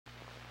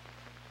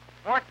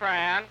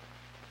Fortran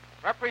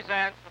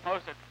represents the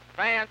most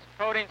advanced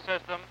coding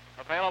system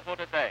available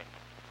today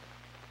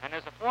and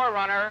is a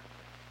forerunner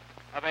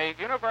of a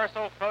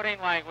universal coding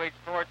language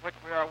towards which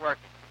we are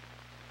working.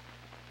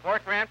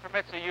 Fortran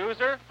permits a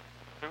user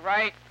to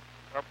write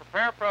or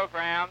prepare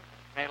programs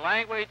in a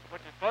language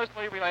which is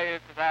closely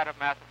related to that of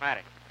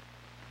mathematics.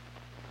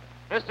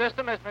 This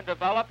system has been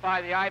developed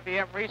by the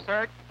IBM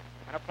Research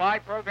and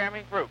Applied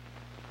Programming Group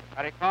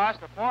at a cost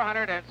of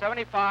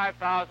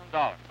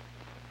 $475,000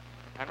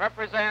 and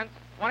represents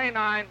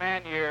 29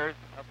 man-years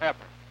of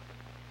effort.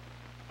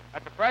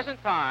 At the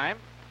present time,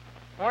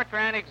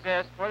 Fortran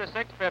exists for the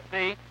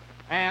 650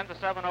 and the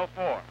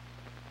 704.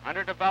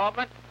 Under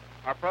development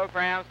are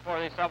programs for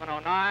the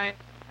 709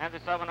 and the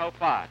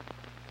 705.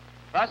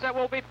 Thus, it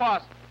will be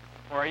possible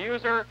for a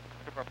user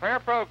to prepare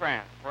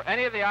programs for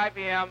any of the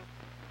IBM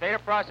data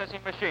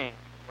processing machines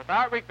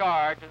without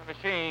regard to the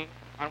machine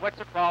on which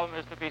the problem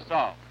is to be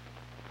solved.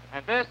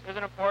 And this is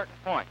an important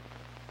point.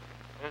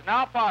 It is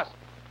now possible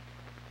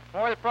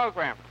for the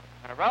programmer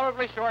in a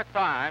relatively short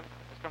time,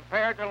 as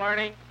compared to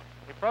learning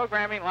the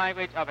programming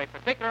language of a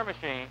particular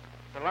machine,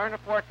 to learn the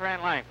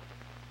Fortran language,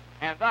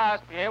 and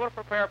thus be able to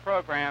prepare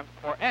programs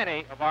for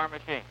any of our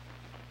machines.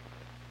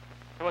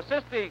 To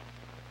assist the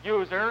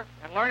user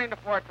in learning the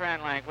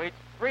Fortran language,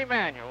 3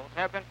 manuals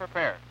have been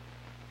prepared.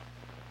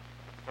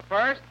 The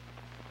first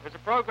is the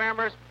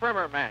programmer's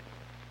primer manual.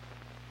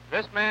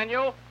 This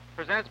manual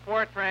presents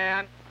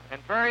Fortran in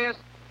various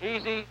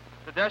easy,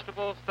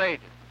 digestible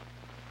stages.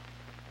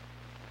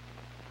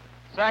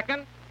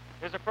 Second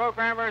is the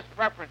programmer's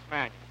reference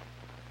manual.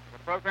 The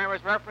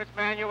programmer's reference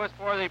manual is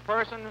for the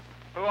person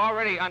who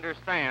already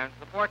understands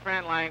the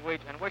Fortran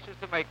language and wishes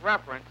to make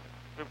reference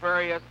to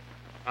various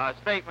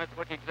statements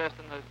which exist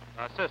in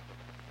the system.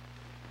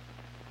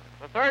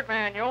 The third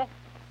manual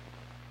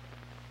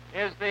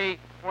is the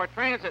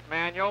Fortransit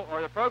manual,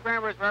 or the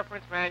programmer's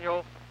reference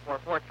manual for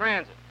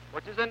Fortransit,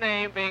 which is a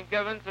name being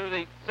given to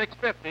the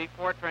 650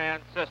 Fortran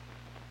system.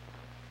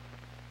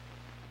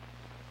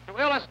 To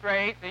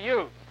illustrate the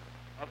use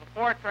of the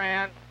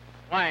Fortran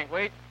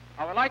language,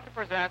 I would like to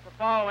present the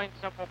following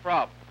simple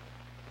problem.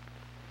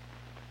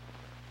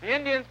 The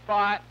Indians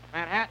bought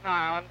Manhattan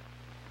Island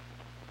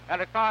at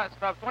a cost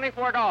of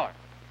 $24.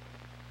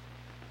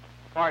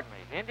 Pardon me.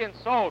 The Indians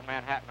sold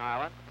Manhattan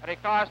Island at a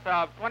cost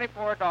of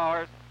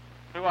 $24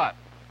 to us,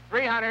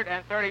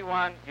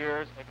 331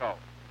 years ago.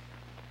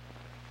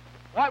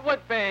 What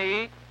would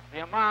be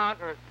the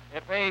amount, or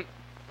if a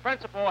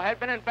principal had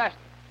been invested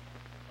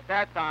at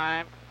that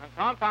time and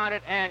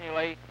compounded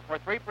annually for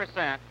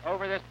 3%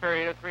 over this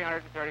period of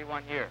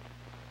 331 years?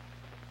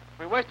 If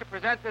we wish to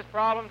present this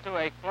problem to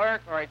a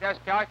clerk or a desk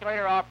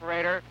calculator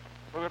operator,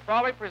 we would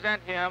probably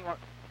present him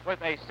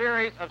with a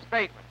series of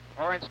statements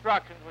or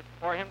instructions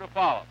for him to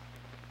follow.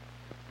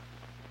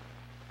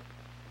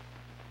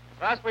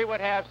 Thus, we would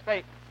have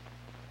statements.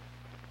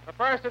 The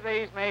first of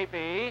these may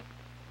be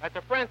that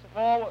the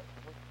principal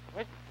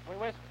which we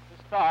wish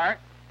to start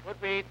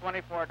would be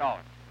 $24.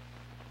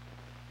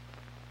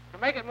 To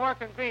make it more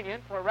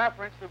convenient for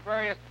reference to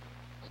various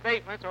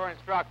statements or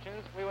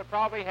instructions, we would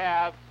probably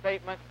have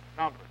statement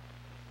numbers.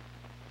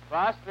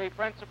 Thus, the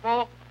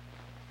principal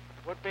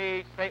would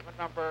be statement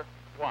number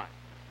 1.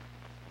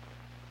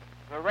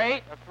 The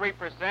rate of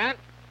 3%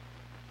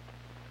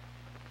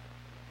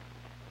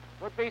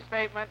 would be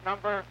statement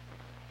number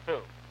 2.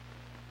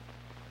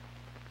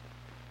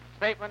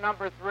 Statement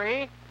number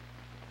 3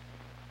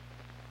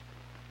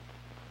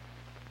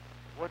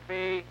 would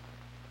be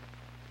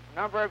the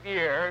number of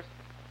years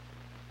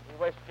we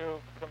wish to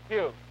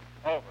compute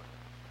over.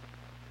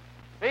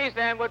 These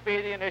then would be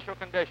the initial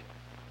conditions.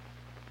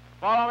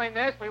 Following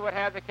this, we would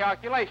have the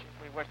calculations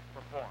we wish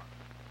to perform.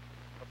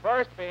 The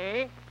first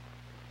being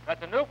that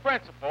the new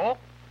principal,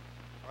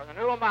 or the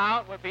new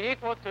amount, would be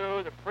equal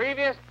to the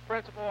previous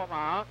principal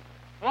amount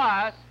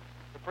plus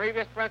the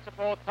previous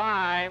principal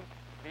times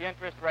the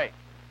interest rate.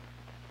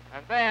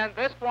 And then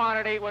this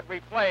quantity would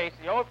replace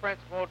the old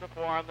principal to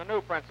form the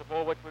new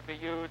principal, which would be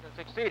used in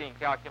succeeding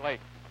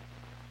calculations.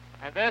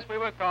 And this we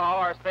would call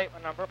our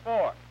statement number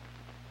 4.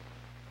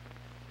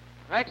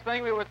 The next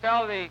thing we would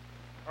tell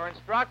or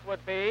instruct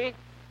would be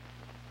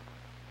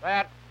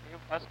that you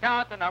must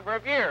count the number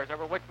of years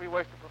over which we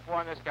wish to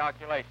perform this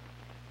calculation.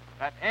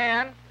 That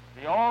n,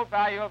 the old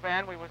value of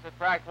n, we would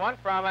subtract 1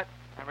 from it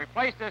and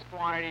replace this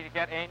quantity to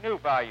get a new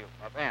value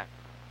of n.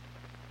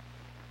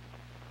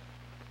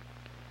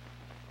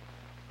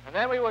 And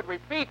then we would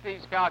repeat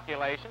these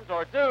calculations,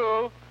 or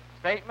do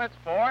statements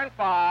 4 and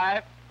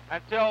 5,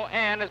 until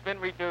n has been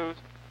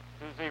reduced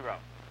to 0.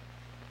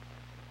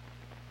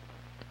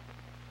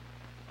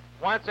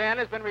 Once n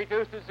has been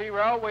reduced to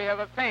 0, we have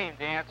obtained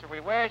the answer we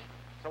wish,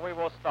 so we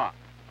will stop.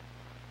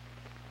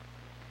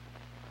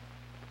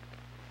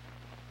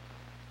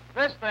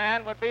 This,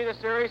 then, would be the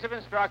series of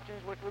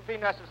instructions which would be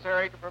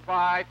necessary to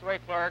provide to a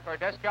clerk or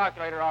desk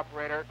calculator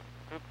operator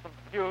to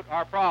compute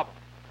our problem.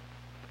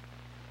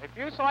 A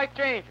few slight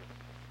changes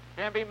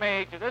can be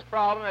made to this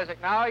problem as it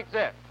now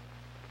exists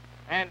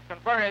and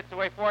convert it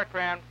to a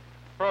Fortran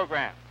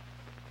program.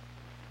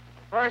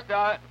 First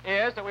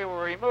is that we will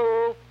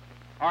remove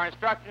our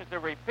instructions to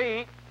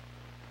repeat.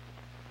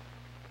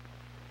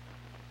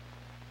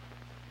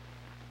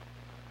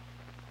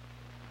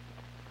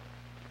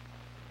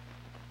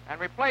 And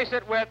replace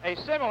it with a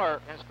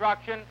similar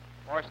instruction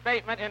or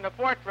statement in the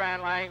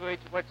Fortran language,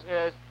 which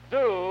is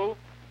do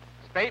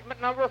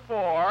statement number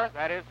 4,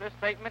 that is this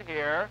statement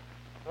here,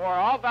 for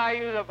all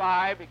values of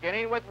I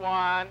beginning with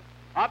 1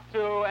 up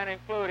to and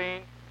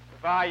including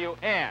the value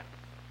n.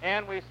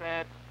 N, we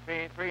said,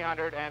 being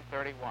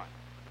 331.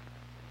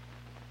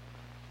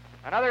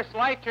 Another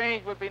slight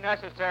change would be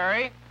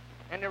necessary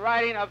in the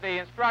writing of the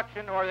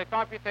instruction or the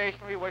computation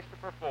we wish to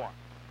perform.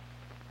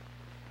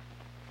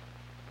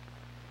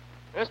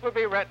 This would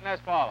be written as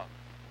follows.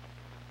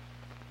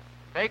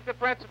 Take the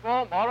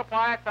principal,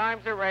 multiply it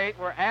times the rate,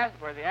 where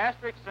the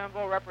asterisk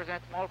symbol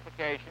represents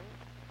multiplication,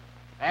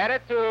 add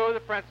it to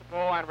the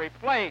principal, and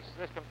replace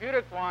this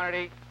computed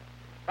quantity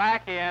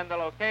back in the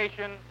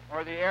location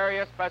or the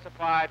area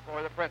specified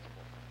for the principal.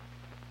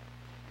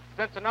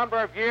 Since the number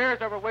of years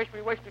over which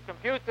we wish to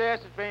compute this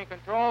is being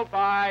controlled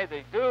by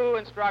the do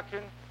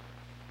instruction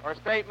or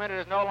statement, it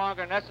is no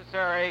longer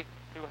necessary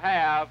to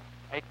have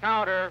a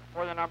counter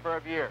for the number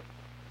of years.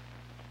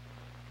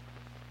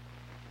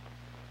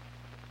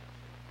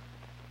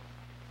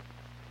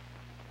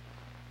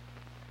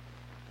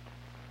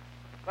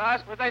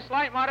 Thus, with a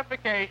slight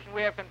modification,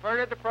 we have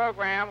converted the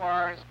program or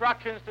our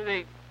instructions to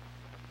the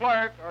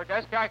clerk or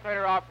desk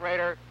calculator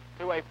operator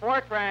to a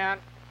Fortran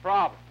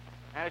problem.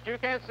 And as you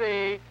can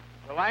see,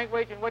 the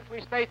language in which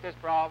we state this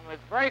problem is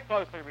very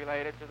closely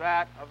related to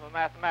that of the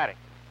mathematics.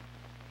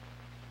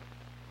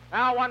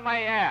 Now one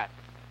may ask,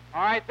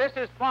 all right, this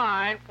is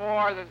fine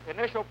for the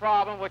initial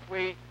problem which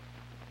we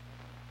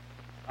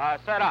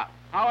set up.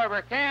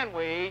 However, can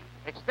we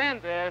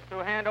extend this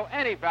to handle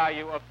any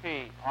value of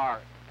P,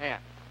 R, N?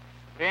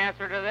 The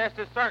answer to this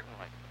is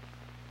certainly.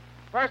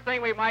 First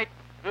thing we might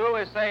do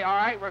is say, all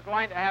right, we're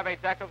going to have a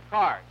deck of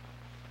cards.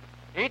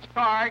 Each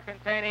card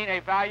containing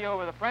a value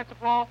over the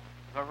principal,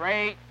 the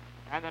rate,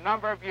 and the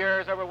number of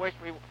years over which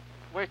we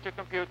wish to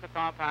compute the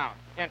compound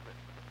interest.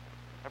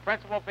 The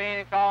principal being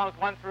in columns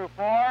 1 through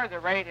 4, the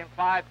rate in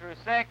 5 through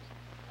 6,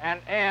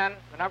 and n,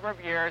 the number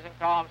of years, in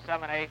columns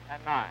 7, 8,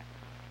 and 9.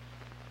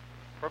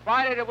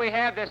 Provided that we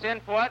have this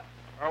input,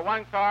 or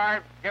one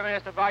card giving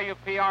us the value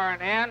P, R,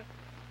 and N,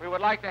 we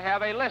would like to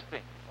have a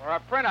listing or a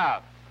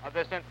printout of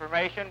this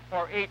information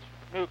for each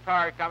new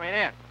card coming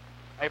in.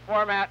 A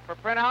format for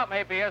printout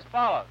may be as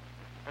follows.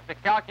 That the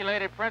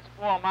calculated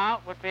principal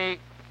amount would be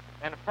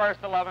in the first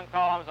 11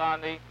 columns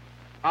on the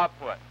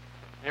output.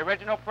 The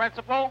original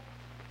principal,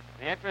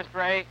 the interest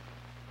rate,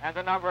 and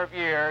the number of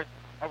years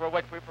over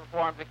which we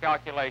performed the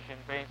calculation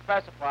being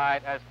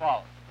specified as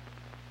follows.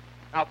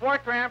 Now,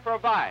 Fortran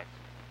provides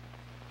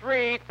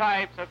 3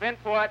 types of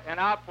input and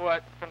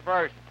output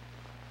conversion.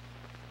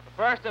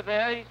 The first of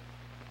these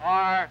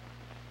are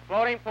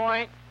floating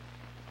point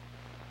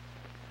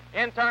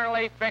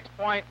internally, fixed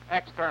point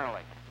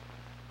externally.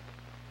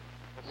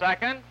 The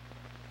second,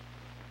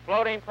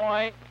 floating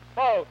point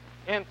both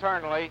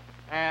internally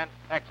and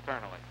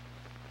externally.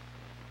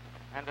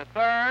 And the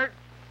third,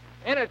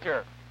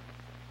 integer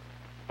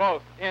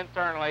both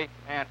internally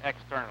and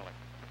externally.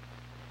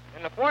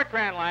 In the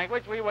Fortran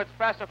language, we would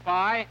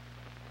specify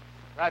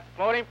that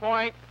floating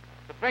point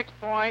to fixed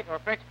point or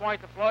fixed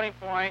point to floating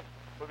point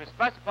would be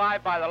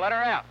specified by the letter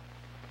F.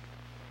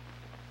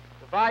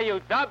 The value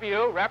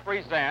W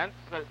represents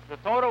the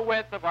total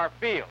width of our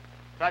field,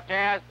 such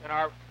as in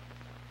our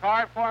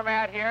card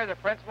format here, the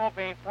principal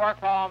being 4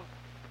 columns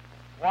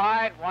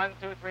wide, 1,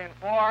 2, 3, and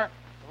 4,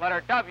 the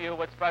letter W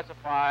would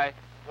specify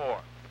 4.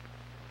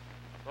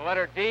 The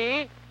letter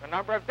D, the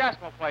number of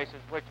decimal places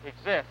which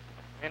exist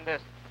in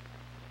this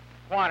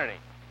quantity.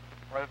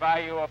 For the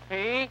value of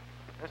P,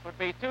 this would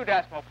be 2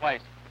 decimal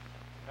places.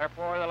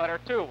 Therefore, the letter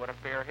 2 would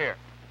appear here.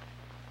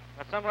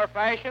 In a similar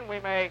fashion, we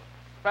may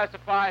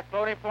specify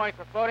floating point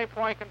to floating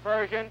point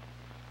conversion,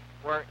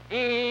 where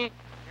E,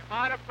 the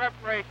amount of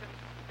preparation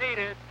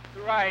needed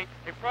to write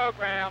a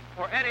program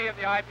for any of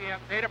the IBM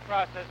data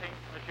processing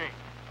machines.